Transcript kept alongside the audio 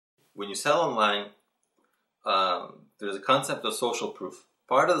when you sell online, there's a concept of social proof.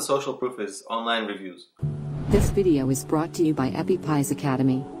 Part of the social proof is online reviews. This video is brought to you by EpiPies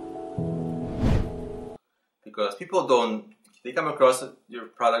Academy. Because people they come across your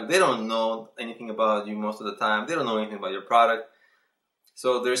product, they don't know anything about you most of the time, they don't know anything about your product.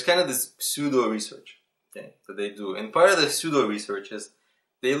 So there's kind of this pseudo research, okay, that they do. And part of the pseudo research is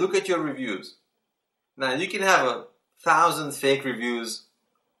they look at your reviews. Now you can have 1,000 fake reviews,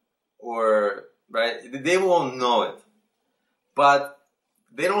 or right, they won't know it, but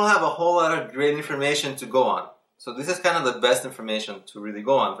they don't have a whole lot of great information to go on. So this is kind of the best information to really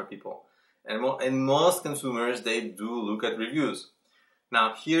go on for people. And most consumers, they do look at reviews.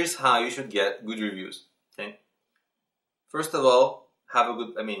 Now here's how you should get good reviews. Okay, first of all, have a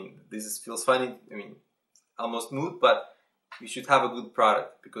good. Feels funny. Almost moot, but you should have a good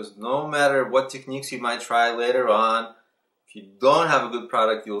product, because no matter what techniques you might try later on, if you don't have a good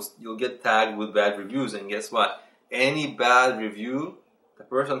product, you'll get tagged with bad reviews. And guess what? Any bad review, the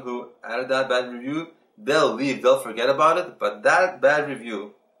person who added that bad review, they'll leave, they'll forget about it, but that bad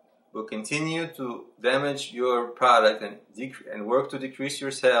review will continue to damage your product and work to decrease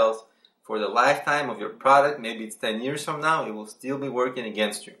your sales for the lifetime of your product. Maybe it's 10 years from now, it will still be working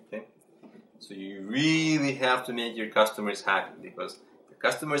against you. Okay? So you really have to make your customers happy, because if the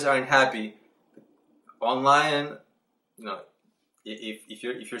customers aren't happy online,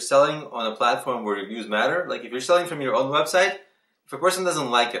 if you're selling on a platform where reviews matter, like if you're selling from your own website, if a person doesn't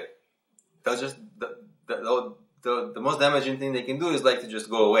like it, they'll just the most damaging thing they can do is to just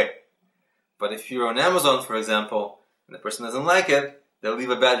go away. But if you're on Amazon, for example, and the person doesn't like it, they'll leave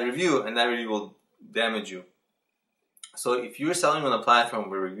a bad review, and that review will damage you. So if you're selling on a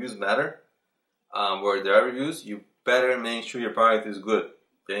platform where reviews matter, where there are reviews, you better make sure your product is good.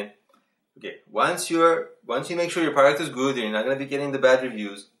 Okay. Once you make sure your product is good and you're not going to be getting the bad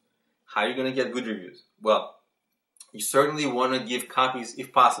reviews, how are you going to get good reviews? Well, you certainly want to give copies,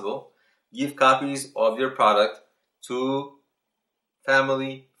 if possible. Give copies of your product to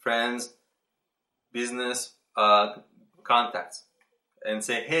family, friends, business contacts, and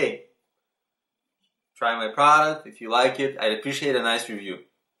say, hey, try my product. If you like it, I'd appreciate a nice review.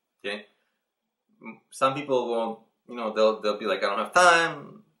 Okay. Some people won't, they'll be like, I don't have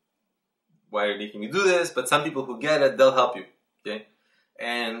time. Why are you making me do this? But some people who get it, they'll help you. Okay.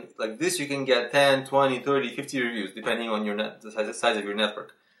 And like this, you can get 10, 20, 30, 50 reviews, depending on the size of your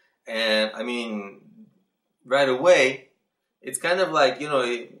network. And right away, it's kind of like, in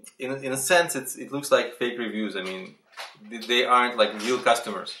a sense, it looks like fake reviews. They aren't like real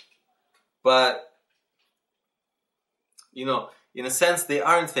customers. But, in a sense, they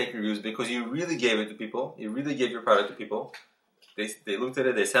aren't fake reviews, because you really gave it to people. You really gave your product to people. They looked at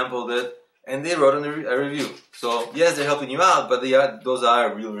it, they sampled it, and they wrote a review. So, yes, they're helping you out, but those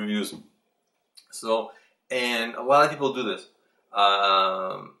are real reviews. So, and a lot of people do this.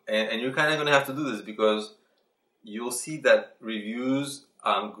 And you're kind of going to have to do this, because you'll see that reviews,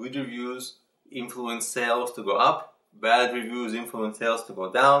 good reviews, influence sales to go up. Bad reviews influence sales to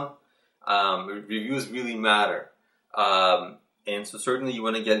go down. Reviews really matter. And so certainly you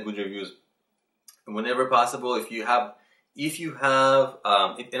want to get good reviews whenever possible. If you have,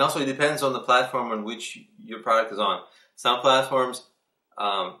 and also it depends on the platform on which your product is on. Some platforms,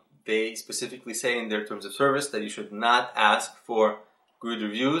 they specifically say in their terms of service that you should not ask for good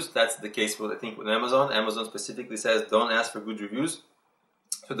reviews. That's the case with Amazon. Amazon specifically says don't ask for good reviews.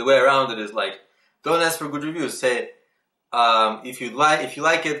 So the way around it is don't ask for good reviews. Say if you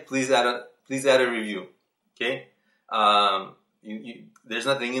like it, please add a review. Okay. There's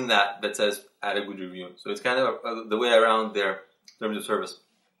nothing in that says add a good review. So it's kind of the way around their terms of service.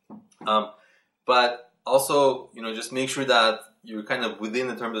 But also, just make sure that you're kind of within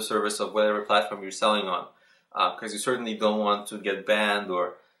the terms of service of whatever platform you're selling on, because you certainly don't want to get banned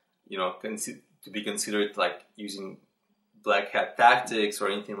or, to be considered like using black hat tactics or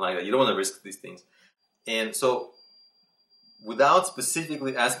anything like that. You don't want to risk these things. And so, without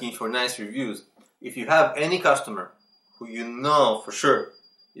specifically asking for nice reviews, if you have any customer who you know for sure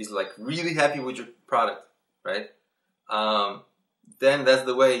is really happy with your product, right? Then that's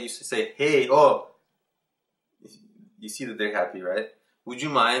the way you should say, hey, you see that they're happy, right? Would you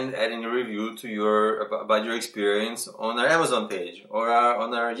mind adding a review to about your experience on our Amazon page or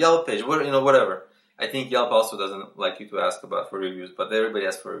on our Yelp page, whatever. I think Yelp also doesn't like you to ask for reviews, but everybody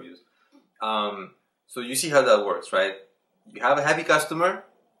asks for reviews. So you see how that works, right? You have a happy customer,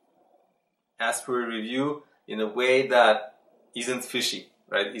 ask for a review in a way that isn't fishy,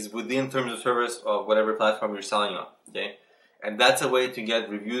 right? Is within terms of service of whatever platform you're selling on, okay? And that's a way to get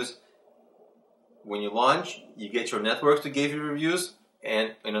reviews. When you launch, you get your network to give you reviews,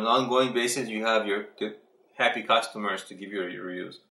 and on an ongoing basis, you have your happy customers to give you your reviews.